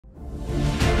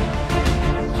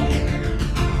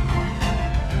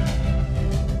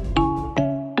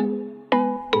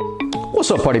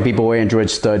What's up, party people? Android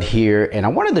Stud here, and I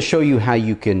wanted to show you how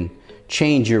you can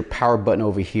change your power button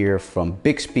over here from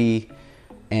Bixby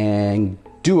and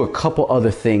do a couple other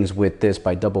things with this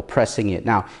by double pressing it.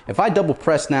 Now, if I double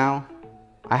press now,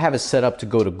 I have it set up to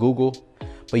go to Google,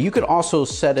 but you could also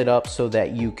set it up so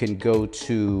that you can go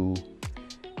to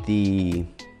the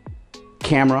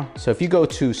camera. So if you go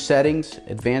to Settings,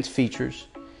 Advanced Features,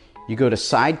 you go to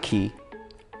Side Key,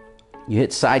 you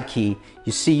hit Side Key,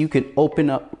 you see you can open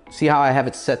up, see how I have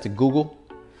it set to Google?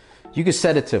 You can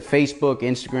set it to Facebook,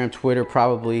 Instagram, Twitter,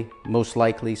 probably, most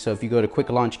likely. So if you go to Quick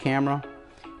Launch Camera,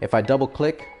 if I double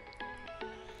click,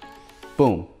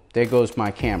 boom, there goes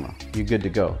my camera. You're good to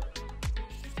go.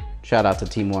 Shout out to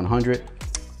Team 100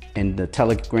 in the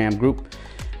Telegram group.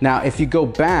 Now, if you go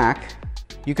back,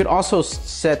 you could also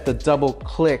set the double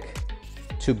click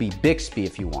to be Bixby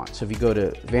if you want. So if you go to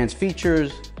Advanced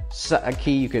Features, Side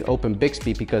Key, you can open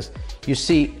Bixby, because you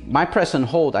see my press and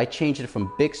hold, I changed it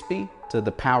from Bixby to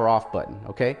the power off button,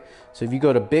 okay? So if you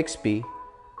go to Bixby,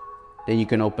 then you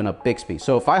can open up Bixby.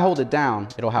 So if I hold it down,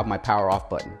 it'll have my power off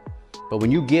button. But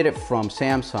when you get it from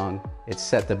Samsung, it's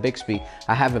set to Bixby.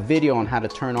 I have a video on how to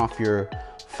turn off your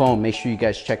phone. Make sure you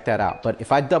guys check that out. But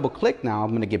if I double click now,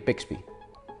 I'm gonna get Bixby.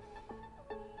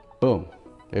 Boom,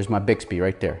 there's my Bixby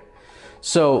right there.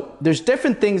 So there's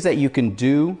different things that you can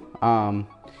do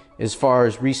as far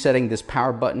as resetting this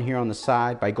power button here on the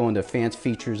side by going to Advanced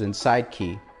Features and Side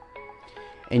Key.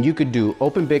 And you could do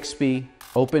Open Bixby,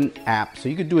 Open App. So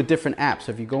you could do a different app.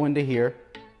 So if you go into here,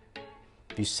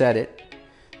 if you set it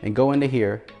and go into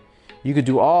here, you could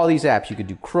do all these apps. You could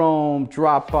do Chrome,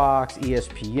 Dropbox,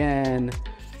 ESPN,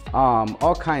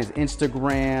 all kinds,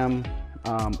 Instagram,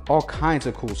 all kinds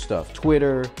of cool stuff,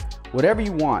 Twitter, whatever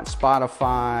you want,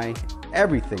 Spotify,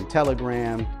 everything,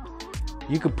 Telegram.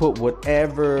 You could put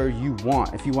whatever you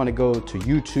want. If you want to go to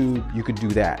YouTube, you could do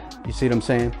that. You see what I'm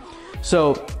saying?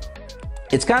 So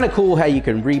it's kind of cool how you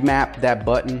can remap that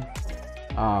button.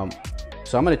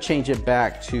 So I'm going to change it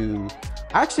back to,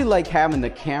 I actually like having the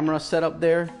camera set up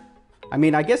there. I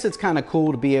mean, I guess it's kind of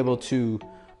cool to be able to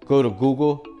go to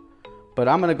Google, but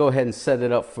I'm going to go ahead and set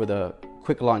it up for the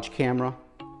quick launch camera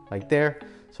like there.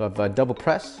 So if I double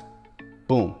press,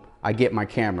 boom, I get my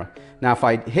camera. Now if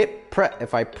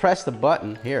I press the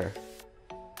button here,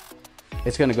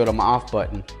 it's gonna go to my off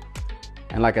button.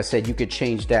 And like I said, you could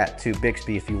change that to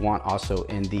Bixby if you want, also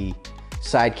in the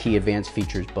Side Key Advanced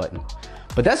Features button.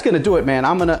 But that's gonna do it, man.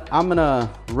 I'm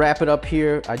gonna wrap it up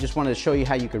here. I just wanted to show you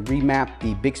how you can remap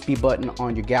the Bixby button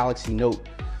on your Galaxy Note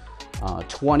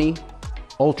 20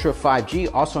 Ultra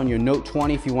 5G, also on your Note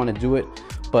 20 if you want to do it.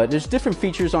 But there's different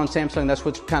features on Samsung. That's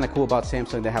what's kind of cool about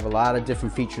Samsung. They have a lot of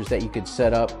different features that you could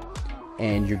set up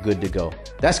and you're good to go.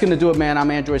 That's gonna do it, man. I'm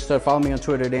Android Stud. Follow me on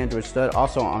Twitter at Android Stud,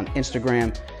 also on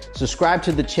Instagram. Subscribe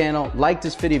to the channel, like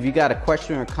this video. If you got a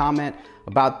question or comment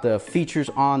about the features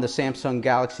on the Samsung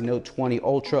Galaxy Note 20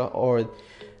 Ultra or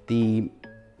the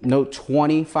Note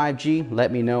 20 5G,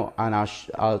 let me know and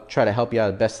I'll try to help you out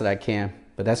the best that I can.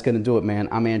 But that's gonna do it, man.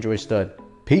 I'm Android Stud.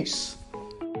 Peace.